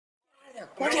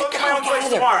Where'd you go? Get out of there.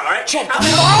 Tomorrow, all right? Check.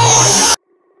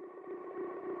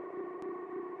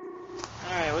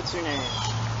 Alright, what's your name?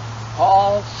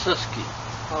 Paul Siski.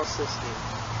 Paul Siski.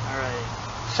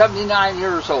 Alright. 79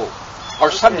 years old. Or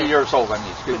Okay. 70 years old,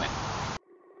 excuse me.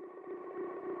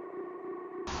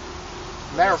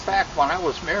 Matter of fact, when I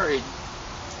was married,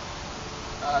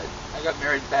 I got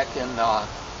married back in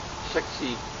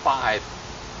 65.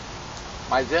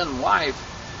 My then wife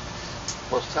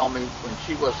was telling me when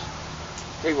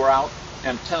they were out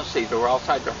in Tennessee, they were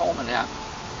outside their home and that,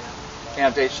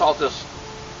 and they saw this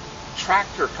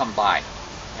tractor come by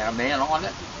and a man on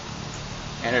it,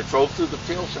 and it drove through the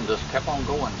fields and just kept on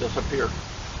going, disappeared.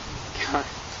 God.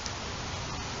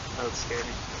 That would scare me.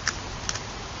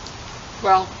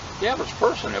 Well, the average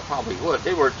person, it probably would.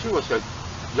 She was a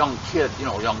young kid,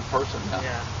 young person.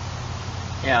 Yeah.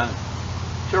 And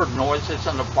she heard noises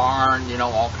in the barn,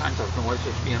 all kinds of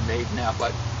noises being made and that,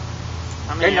 but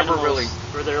How many they never animals, really...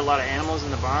 Were there a lot of animals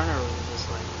in the barn, or was it just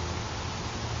like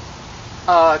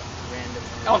random?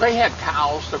 No, they had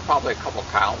cows. There were probably a couple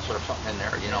cows or something in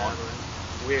there, and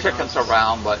Weird chickens noises.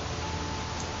 around, but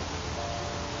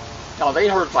no, they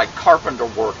heard like carpenter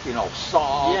work,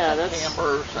 saws and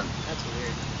hammers, and that's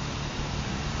weird.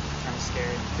 Kind of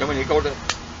scary. then when you go to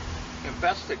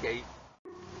investigate.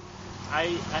 I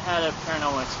had a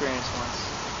paranormal experience once.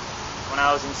 When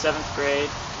I was in 7th grade,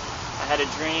 I had a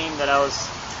dream that I was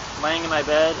laying in my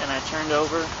bed and I turned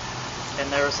over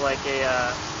and there was like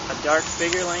a dark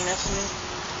figure laying next to me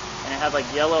and it had like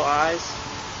yellow eyes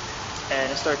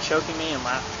and it started choking me and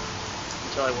laughed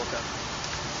until I woke up.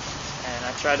 And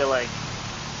I tried to like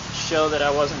show that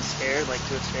I wasn't scared like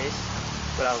to its face,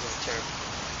 but I was like terrified.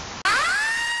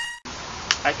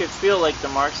 I could feel like the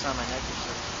marks on my neck or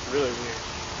something. Really weird.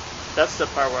 That's the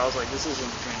part where I was like, this isn't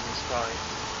a dream, it's probably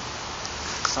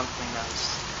something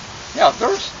else. Yeah,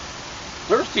 there's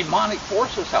demonic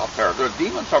forces out there. The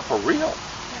demons are for real.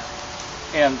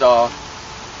 Yeah. And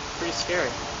Pretty scary.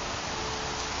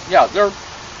 yeah,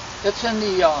 it's in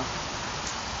the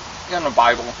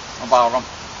Bible about them.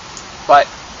 But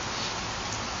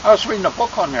I was reading a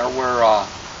book on there where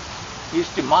these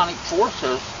demonic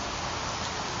forces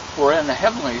were in the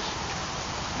heavenlies,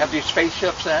 have these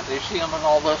spaceships in it, they see them and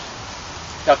all this.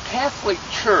 The Catholic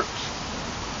Church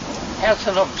has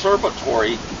an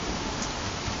observatory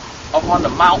up on the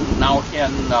mountain out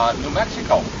in New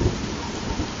Mexico.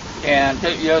 And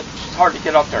it's hard to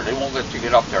get up there. They won't let you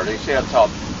get up there. They say it's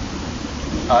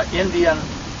Indian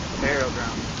Burial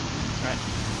ground. Right.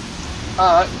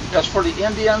 that's for the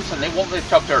Indians, and they won't let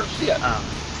you up there to see it. Oh.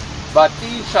 But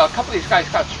a couple of these guys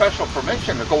got special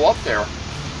permission to go up there.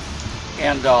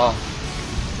 And the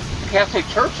Catholic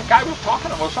Church, the guy was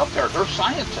talking to us up there, they're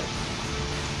scientists.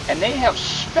 And they have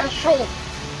special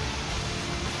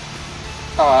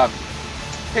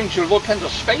things you look into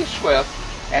space with,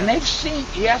 and they've seen,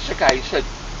 he asked the guy, he said,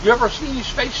 you ever seen these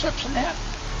spaceships and that?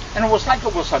 And it was like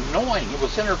it was annoying, it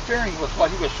was interfering with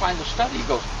what he was trying to study. He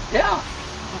goes, yeah.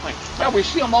 I'm like, yeah, we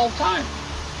see them all the time.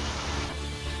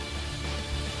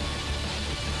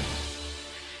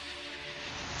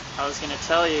 I was going to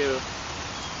tell you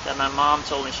that my mom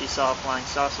told me she saw a flying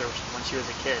saucer when she was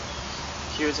a kid.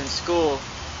 She was in school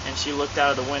and she looked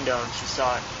out of the window and she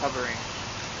saw it hovering.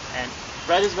 And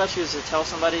right as about she was to tell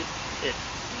somebody, it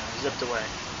zipped away.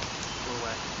 Flew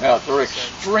away. Yeah, they're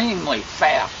extremely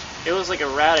fast. It was like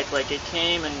erratic, like it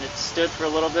came and it stood for a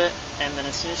little bit, and then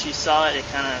as soon as she saw it, it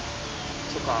kind of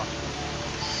took off.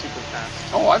 Super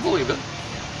fast. Oh, I believe it.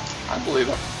 I believe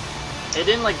it. It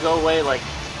didn't like go away like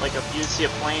if you'd see a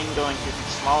plane going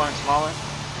smaller and smaller.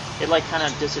 It like kind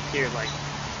of disappeared, like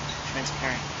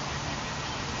transparent.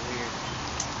 Weird.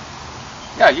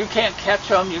 Yeah, you can't catch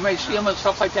them. You may see them and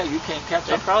stuff like that. You can't catch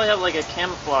They them. probably have like a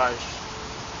camouflage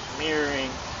mirroring.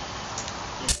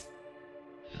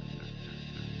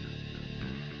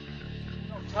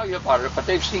 I'll tell you about it, but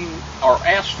they've seen, our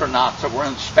astronauts that were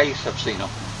in space have seen them.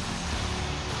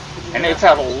 And they've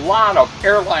had a lot of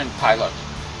airline pilots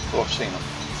who have seen them.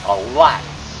 A lot.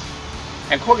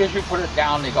 And quick as you put it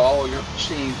down, they go, oh, you're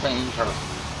seeing things, or...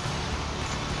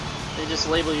 They just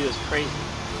label you as crazy.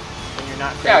 And you're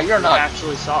not crazy. Yeah, you're not. You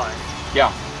actually saw it. Yeah.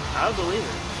 I would believe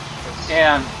it.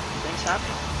 And... Things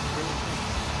happen.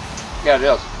 Yeah, it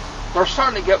is. They're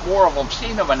starting to get more of them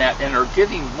seeing them and that, and they're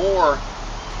getting more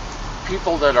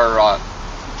people that are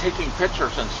taking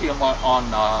pictures and see them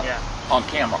on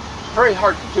camera. Very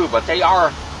hard to do, but they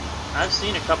are. I've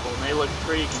seen a couple, and they look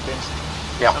pretty convincing.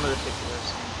 Yeah. Some of the pictures I've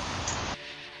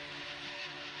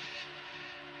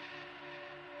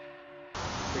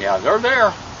seen. Yeah, they're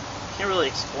there. Can't really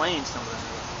explain some of them.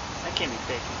 That can't be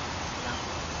fake.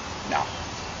 No.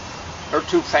 They're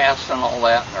too fast and all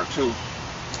that, and they're too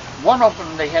one of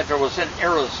them there was in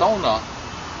Arizona,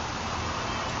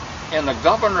 and the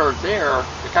governor there,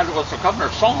 because it was the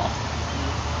governor's song.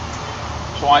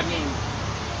 So I mean,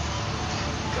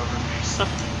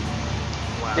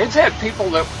 Wow. they've had people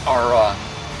that are,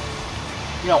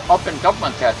 up in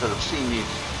government that have seen these,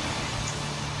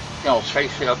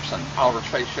 spaceships and outer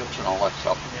spaceships and all that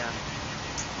stuff.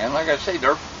 Yeah. And like I say,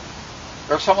 there's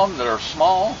some of them that are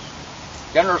small.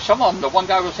 Then there's some of them, the one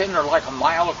guy was saying they're like a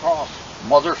mile across,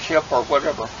 mothership or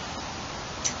whatever.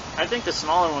 I think the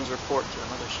smaller ones report to the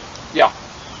mothership. Yeah.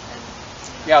 And,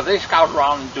 Yeah, they scout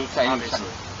around and do things. obviously.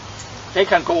 And they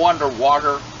can go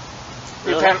underwater.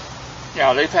 Really?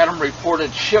 They've had them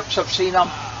reported. Ships have seen them.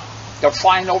 They're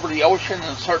flying over the ocean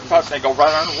and certain parts, they go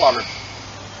right underwater.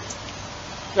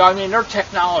 Yeah, I mean, their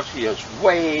technology is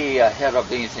way ahead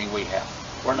of anything we have.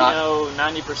 We're not.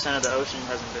 90% of the ocean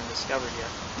hasn't been discovered yet.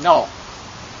 No.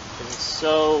 Because it's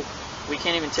so, we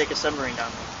can't even take a submarine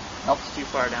down there. Nope. It's too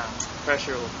far down.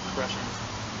 Pressure will crush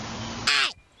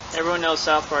in. Everyone knows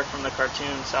South Park from the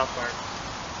cartoon South Park.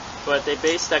 But they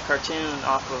based that cartoon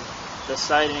off of the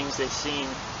sightings they've seen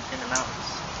in the mountains.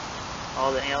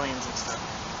 All the aliens and stuff.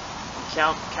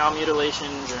 And cow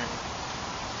mutilations and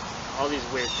all these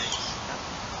weird things.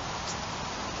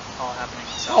 All happening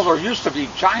in South Well, Park. there used to be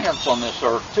giants on this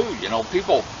earth too.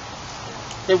 People,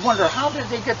 they wonder how did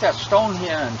they get that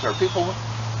Stonehenge, or people.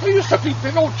 There used to be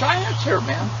big old giants here,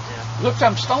 man. Yeah. Look,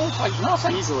 them stones like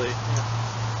nothing. Easily.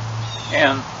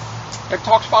 Yeah. And it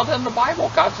talks about it in the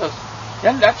Bible. God says,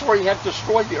 then that's where He had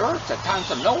destroyed the earth at times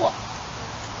of Noah.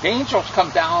 The angels come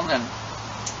down and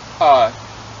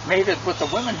mated with the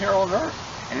women here on earth,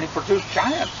 and they produced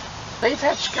giants. They've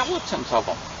had skeletons of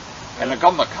them, and the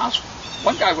government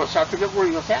one guy was, I forget where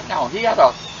he was at now, he had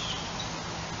a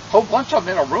whole bunch of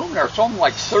them in a room there, some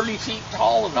like 30 feet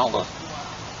tall, and all the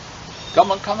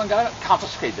government come and got it,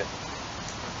 confiscated it.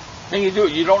 Then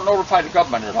you don't notify the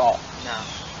government at all. No.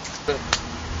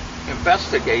 To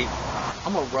investigate,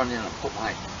 I'm going to run in and put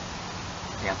my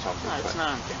pants on No, this it's way.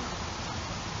 not on camera.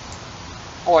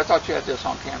 Oh, I thought you had this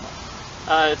on camera.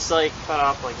 It's like cut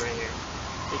off like right here.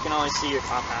 You can only see your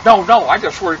top half. No, I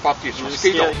just worry about these You just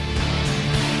mosquitoes. get-